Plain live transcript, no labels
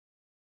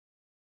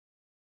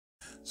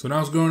So when I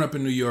was growing up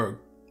in New York,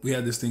 we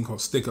had this thing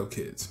called stick-up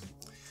kids.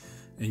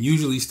 And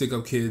usually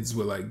stick-up kids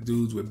were like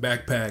dudes with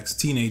backpacks,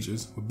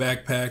 teenagers with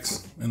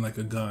backpacks and like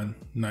a gun,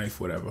 knife,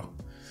 whatever.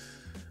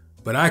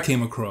 But I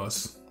came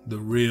across the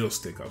real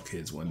stick-up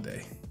kids one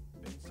day.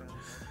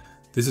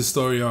 This is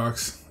Story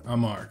Arcs. I'm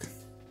Mark.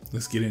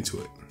 Let's get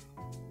into it.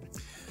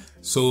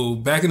 So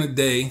back in the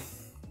day,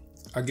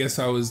 I guess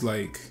I was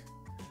like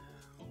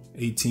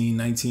 18,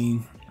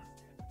 19.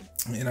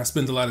 And I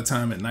spent a lot of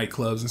time at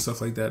nightclubs and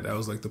stuff like that. That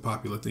was like the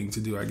popular thing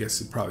to do. I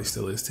guess it probably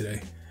still is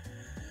today.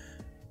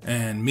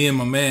 And me and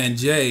my man,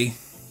 Jay,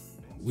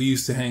 we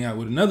used to hang out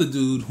with another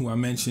dude who I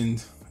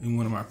mentioned in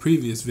one of my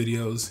previous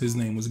videos. His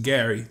name was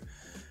Gary.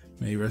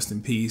 May he rest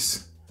in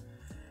peace.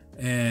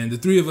 And the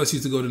three of us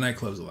used to go to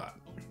nightclubs a lot.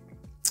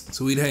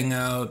 So we'd hang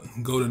out,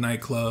 go to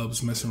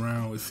nightclubs, mess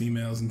around with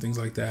females and things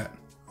like that.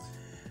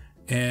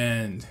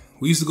 And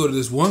we used to go to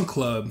this one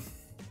club.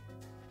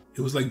 It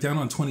was like down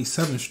on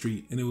 27th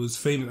Street, and it was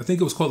famous. I think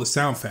it was called the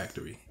Sound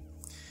Factory.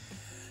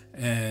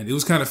 And it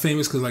was kind of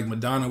famous because like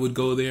Madonna would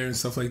go there and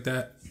stuff like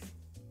that.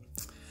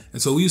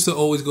 And so we used to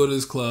always go to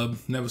this club.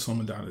 Never saw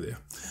Madonna there.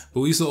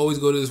 But we used to always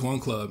go to this one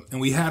club, and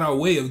we had our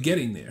way of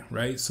getting there,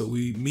 right? So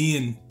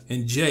me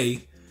and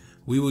Jay,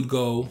 we would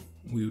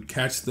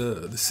catch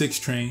the 6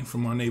 train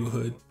from our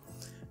neighborhood,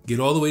 get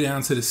all the way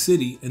down to the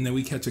city, and then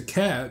we catch a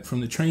cab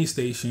from the train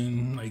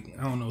station, like,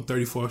 I don't know,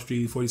 34th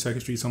Street,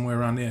 42nd Street, somewhere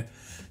around there.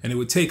 And it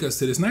would take us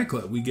to this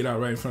nightclub. We get out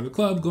right in front of the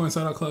club, go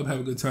inside our club, have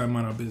a good time,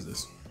 mind our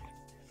business.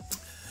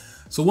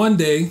 So one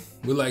day,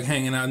 we're like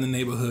hanging out in the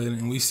neighborhood,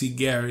 and we see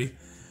Gary,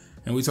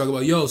 and we talk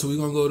about, yo, so we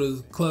gonna go to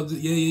the club?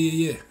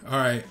 Yeah. All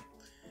right.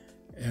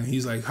 And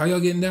he's like, how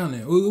y'all getting down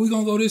there? We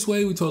gonna go this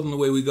way? We told him the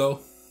way we go.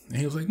 And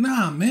he was like,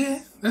 nah,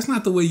 man, that's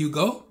not the way you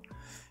go.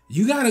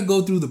 You gotta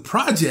go through the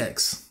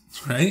projects,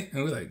 right?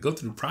 And we're like, go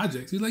through the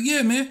projects? He's like,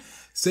 yeah, man,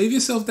 save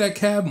yourself that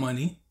cab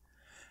money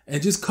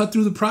and just cut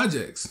through the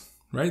projects.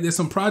 Right? There's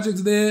some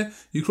projects there.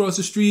 You cross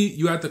the street,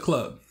 you at the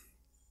club.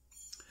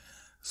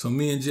 So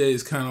me and Jay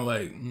is kind of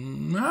like,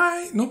 all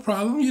right, no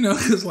problem. You know,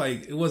 because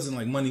like it wasn't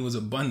like money was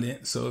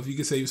abundant. So if you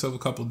could save yourself a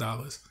couple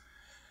dollars.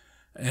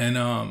 And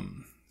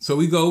so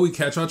we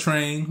catch our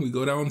train. We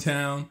go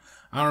downtown.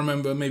 I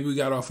remember maybe we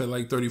got off at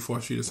like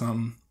 34th Street or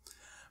something.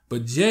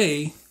 But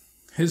Jay,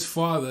 his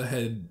father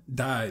had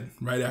died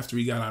right after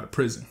he got out of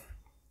prison.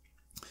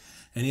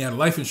 And he had a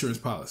life insurance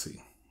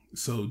policy.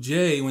 So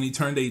Jay, when he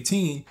turned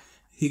 18,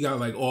 he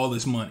got like all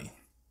this money.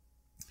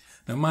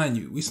 Now, mind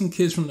you, we some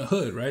kids from the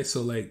hood, right?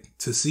 So like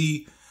to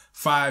see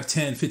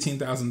 $5,000, $10,000,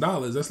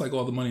 $15,000, that's like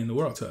all the money in the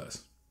world to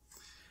us.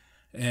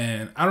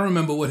 And I don't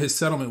remember what his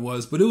settlement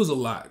was, but it was a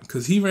lot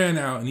because he ran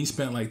out and he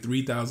spent like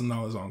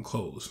 $3,000 on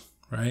clothes,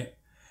 right?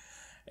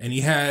 And he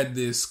had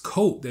this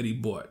coat that he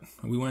bought.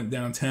 We went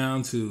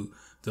downtown to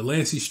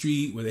Delancey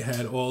Street where they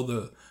had all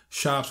the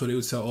shops where they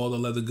would sell all the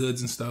leather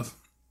goods and stuff.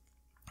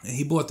 And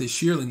he bought this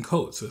shearling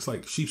coat. So it's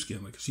like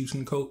sheepskin, like a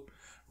sheepskin coat.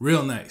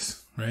 Real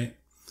nice, right?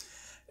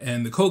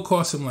 And the coat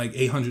cost him like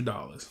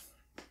 $800.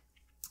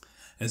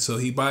 And so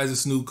he buys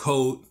this new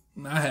coat.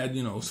 I had,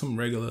 some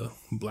regular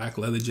black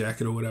leather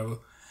jacket or whatever.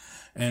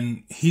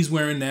 And he's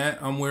wearing that.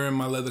 I'm wearing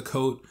my leather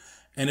coat.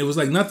 And it was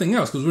like nothing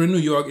else because we're in New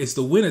York. It's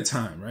the winter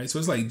time, right? So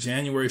it's like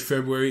January,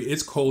 February.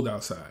 It's cold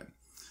outside.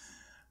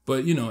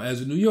 But,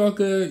 as a New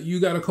Yorker, you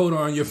got a coat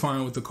on, you're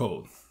fine with the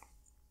cold.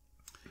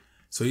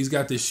 So he's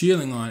got this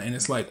shearling on and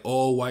it's like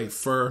all white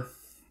fur.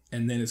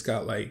 And then it's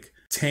got like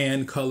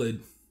tan colored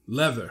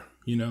leather,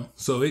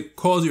 so it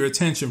calls your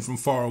attention from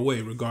far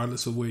away,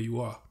 regardless of where you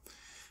are.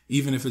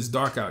 Even if it's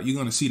dark out, you're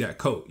going to see that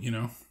coat,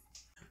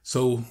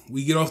 So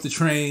we get off the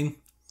train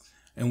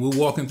and we're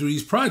walking through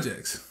these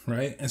projects,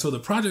 right? And so the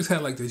projects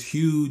had like this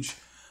huge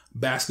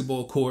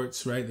basketball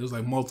courts, right? There was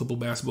like multiple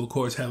basketball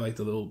courts, had like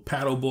the little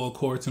paddleball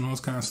courts and all this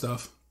kind of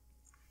stuff.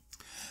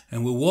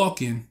 And we're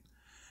walking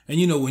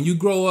and when you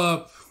grow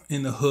up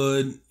in the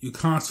hood, you're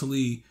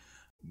constantly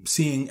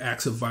seeing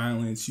acts of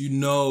violence,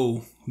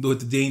 what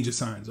the danger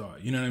signs are,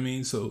 you know what I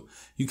mean? So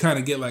you kind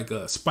of get like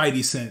a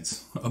spidey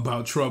sense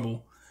about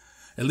trouble.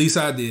 At least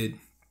I did.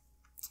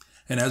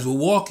 And as we're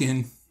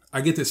walking,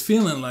 I get this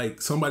feeling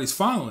like somebody's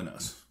following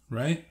us,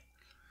 right?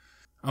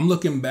 I'm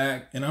looking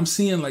back and I'm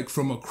seeing like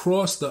from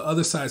across the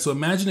other side. So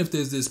imagine if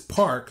there's this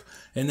park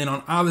and then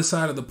on either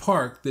side of the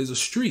park, there's a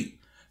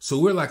street. So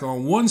we're like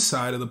on one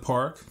side of the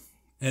park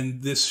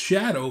and this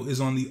shadow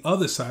is on the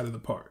other side of the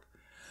park.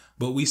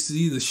 But we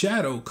see the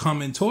shadow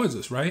coming towards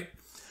us, right?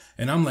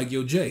 And I'm like,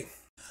 yo, Jay,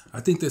 I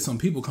think there's some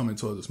people coming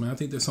towards us, man. I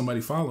think there's somebody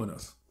following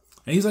us.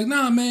 And he's like,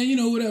 nah,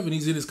 man, whatever. And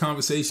he's in his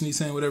conversation. He's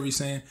saying whatever he's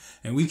saying.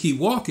 And we keep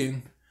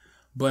walking.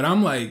 But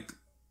I'm like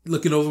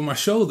looking over my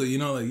shoulder,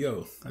 like,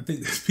 yo, I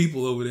think there's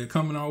people over there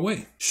coming our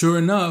way. Sure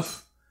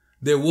enough,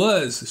 there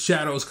was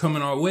shadows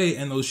coming our way.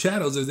 And those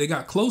shadows, as they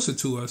got closer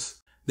to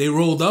us, they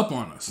rolled up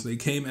on us. They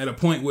came at a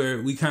point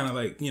where we kind of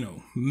like,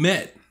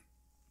 met.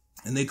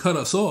 And they cut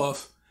us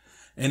off.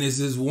 And it's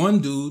this one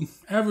dude,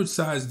 average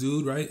sized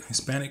dude, right?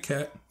 Hispanic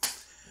cat.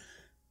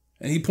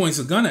 And he points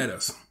a gun at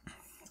us.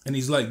 And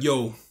he's like,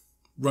 yo,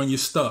 run your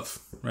stuff,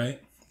 right?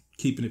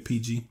 Keeping it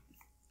PG.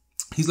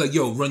 He's like,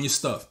 yo, run your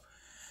stuff.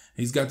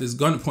 He's got this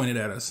gun pointed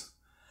at us.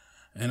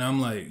 And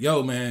I'm like,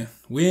 yo, man,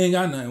 we ain't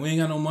got nothing. We ain't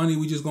got no money.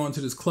 We just going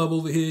to this club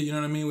over here. You know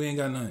what I mean? We ain't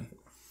got nothing.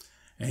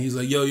 And he's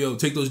like, yo,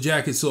 take those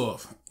jackets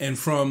off. And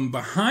from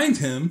behind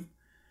him,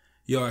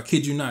 yo, I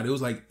kid you not, it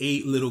was like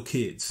 8 little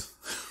kids,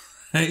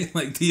 right?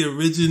 Like the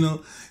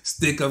original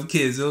stick-up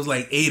kids. It was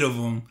like 8 of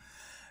them.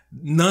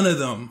 None of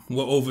them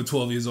were over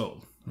 12 years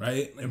old,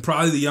 right? And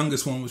probably the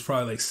youngest one was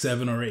probably like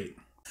 7 or 8.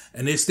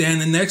 And they're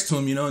standing next to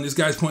him, you know, and this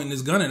guy's pointing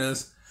his gun at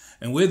us.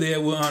 And we're there,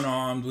 we're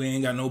unarmed, we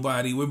ain't got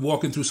nobody. We're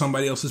walking through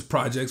somebody else's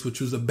projects,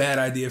 which was a bad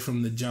idea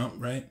from the jump,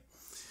 right?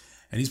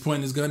 And he's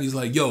pointing his gun, he's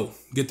like, yo,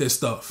 get that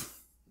stuff.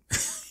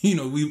 You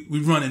know, we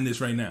running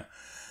this right now.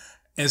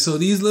 And so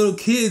these little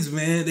kids,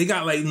 man, they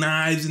got like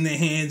knives in their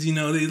hands, you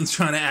know, they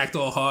trying to act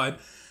all hard.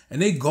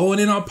 And they going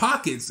in our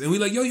pockets. And we're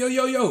like, yo.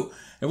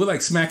 And we're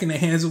like smacking their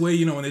hands away,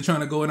 you know, when they're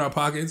trying to go in our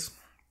pockets.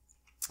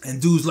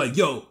 And dude's like,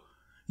 yo,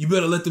 you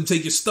better let them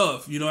take your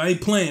stuff. You know, I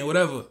ain't playing,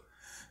 whatever.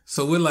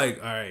 So we're like,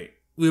 all right.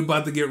 We're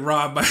about to get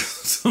robbed by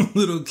some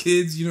little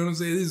kids. You know what I'm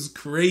saying? This is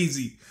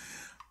crazy.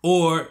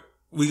 Or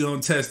we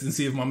going to test and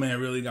see if my man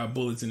really got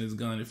bullets in his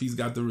gun. If he's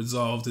got the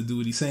resolve to do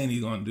what he's saying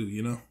he's going to do,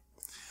 you know?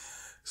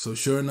 So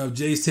sure enough,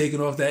 Jay's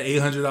taking off that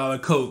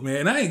 $800 coat,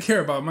 man. I didn't care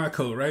about my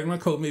coat, right? My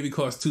coat maybe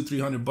cost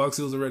 $200-$300.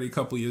 It was already a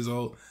couple years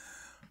old.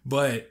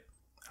 But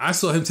I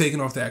saw him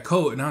taking off that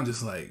coat and I'm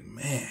just like,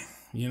 man,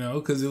 you know,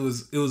 because it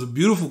was a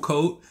beautiful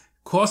coat,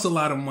 cost a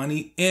lot of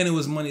money, and it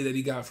was money that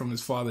he got from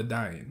his father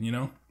dying, you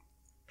know?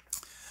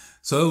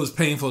 So it was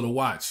painful to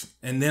watch.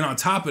 And then on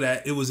top of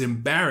that, it was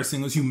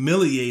embarrassing. It was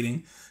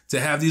humiliating to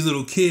have these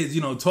little kids,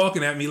 you know,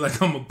 talking at me like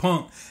I'm a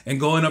punk and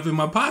going up in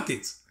my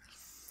pockets.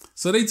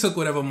 So they took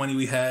whatever money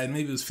we had.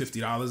 Maybe it was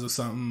 $50 or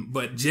something.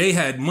 But Jay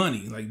had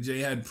money. Like Jay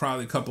had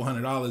probably a couple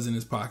 $100 in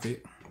his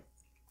pocket.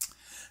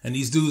 And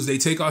these dudes, they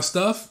take our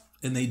stuff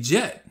and they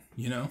jet,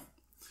 you know.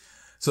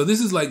 So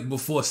this is like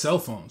before cell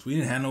phones. We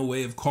didn't have no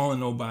way of calling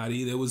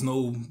nobody. There was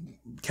no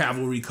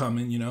cavalry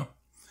coming, you know.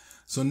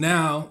 So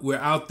now we're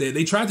out there.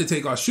 They tried to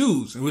take our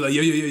shoes. And we're like,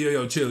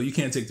 yo, chill. You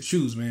can't take the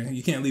shoes, man.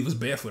 You can't leave us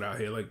barefoot out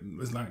here. Like,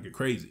 let's not get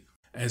crazy.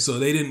 And so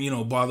they didn't, you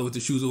know, bother with the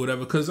shoes or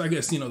whatever. Because I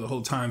guess, you know, the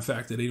whole time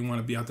factor, they didn't want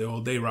to be out there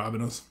all day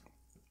robbing us.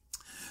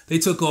 They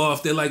took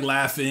off. They're like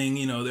laughing.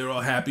 You know, they're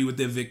all happy with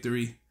their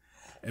victory.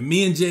 And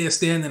me and Jay are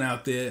standing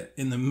out there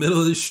in the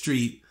middle of the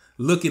street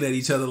looking at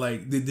each other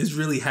like, did this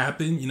really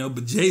happen? You know,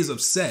 but Jay's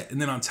upset.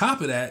 And then on top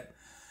of that,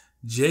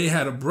 Jay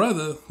had a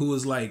brother who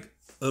was like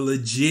a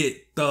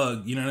legit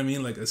thug, you know what I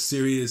mean? Like a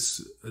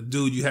serious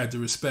dude you had to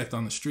respect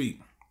on the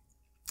street.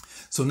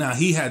 So now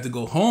he had to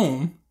go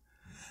home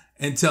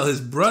and tell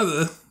his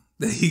brother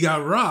that he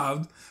got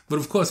robbed. But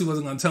of course he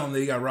wasn't going to tell him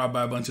that he got robbed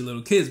by a bunch of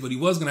little kids, but he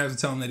was going to have to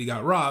tell him that he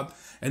got robbed.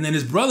 And then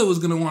his brother was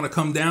going to want to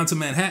come down to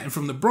Manhattan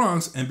from the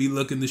Bronx and be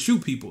looking to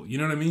shoot people. You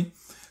know what I mean?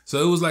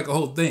 So it was like a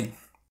whole thing.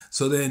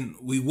 So then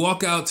we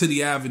walk out to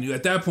the avenue.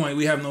 At that point,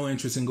 we have no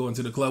interest in going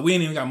to the club. We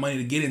ain't even got money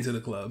to get into the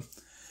club.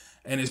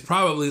 And it's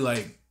probably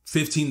like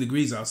 15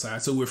 degrees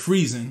outside, so we're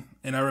freezing.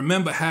 And I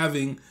remember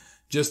having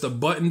just a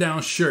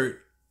button-down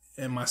shirt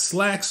and my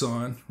slacks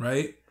on,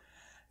 right?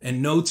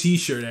 And no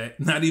t-shirt,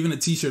 not even a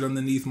t-shirt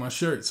underneath my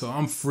shirt. So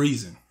I'm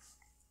freezing.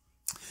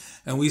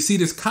 And we see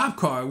this cop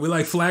car. We're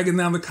like flagging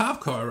down the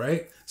cop car,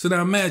 right? So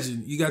now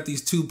imagine, you got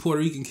these 2 Puerto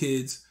Rican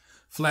kids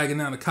flagging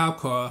down the cop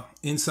car.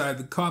 Inside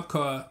the cop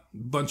car, a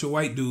bunch of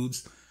white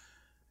dudes.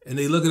 And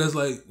they look at us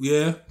like,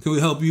 yeah, can we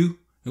help you?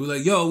 And we're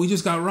like, yo, we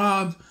just got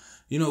robbed.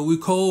 You know, we're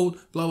cold,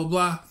 blah, blah,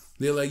 blah.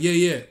 They're like,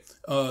 yeah.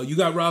 You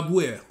got robbed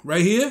where?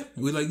 Right here?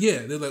 And we're like, yeah.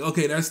 They're like,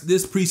 okay, that's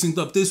this precinct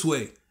up this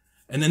way.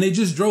 And then they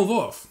just drove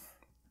off.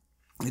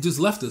 They just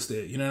left us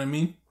there. You know what I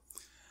mean?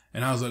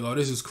 And I was like, oh,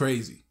 this is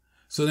crazy.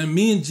 So then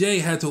me and Jay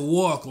had to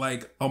walk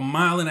like a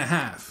mile and a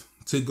half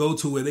to go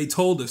to where they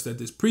told us that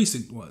this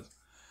precinct was.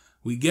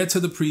 We get to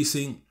the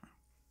precinct.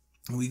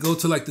 And we go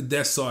to like the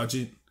desk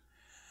sergeant.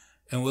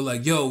 And we're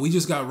like, yo, we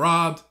just got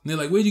robbed. And they're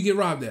like, where'd you get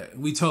robbed at?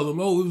 And we tell them,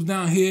 oh, it was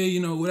down here,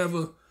 you know,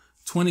 whatever.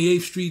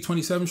 28th Street,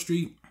 27th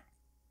Street,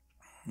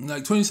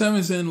 like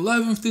 27th and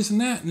 11th, this and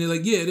that. And they're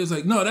like, yeah. There's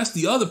like, no, that's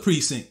the other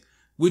precinct,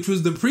 which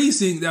was the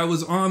precinct that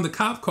was on the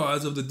cop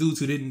cars of the dudes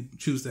who didn't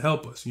choose to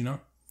help us, you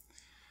know?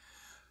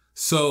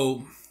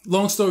 So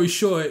long story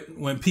short,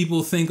 when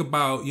people think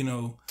about, you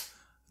know,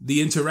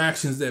 the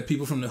interactions that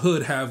people from the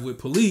hood have with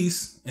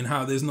police and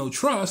how there's no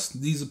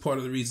trust, these are part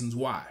of the reasons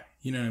why,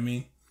 you know what I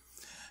mean?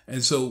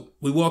 And so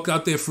we walk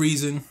out there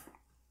freezing.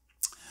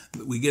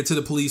 We get to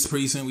the police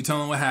precinct. We tell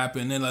them what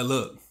happened. They're like,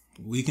 look,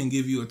 we can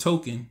give you a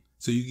token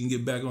so you can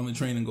get back on the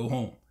train and go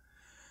home.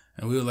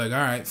 And we were like, all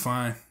right,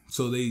 fine.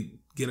 So they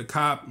get a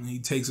cop and he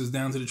takes us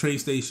down to the train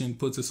station,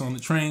 puts us on the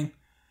train,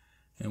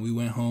 and we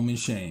went home in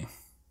shame.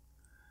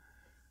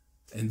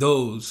 And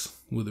those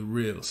were the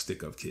real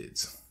stick-up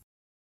kids.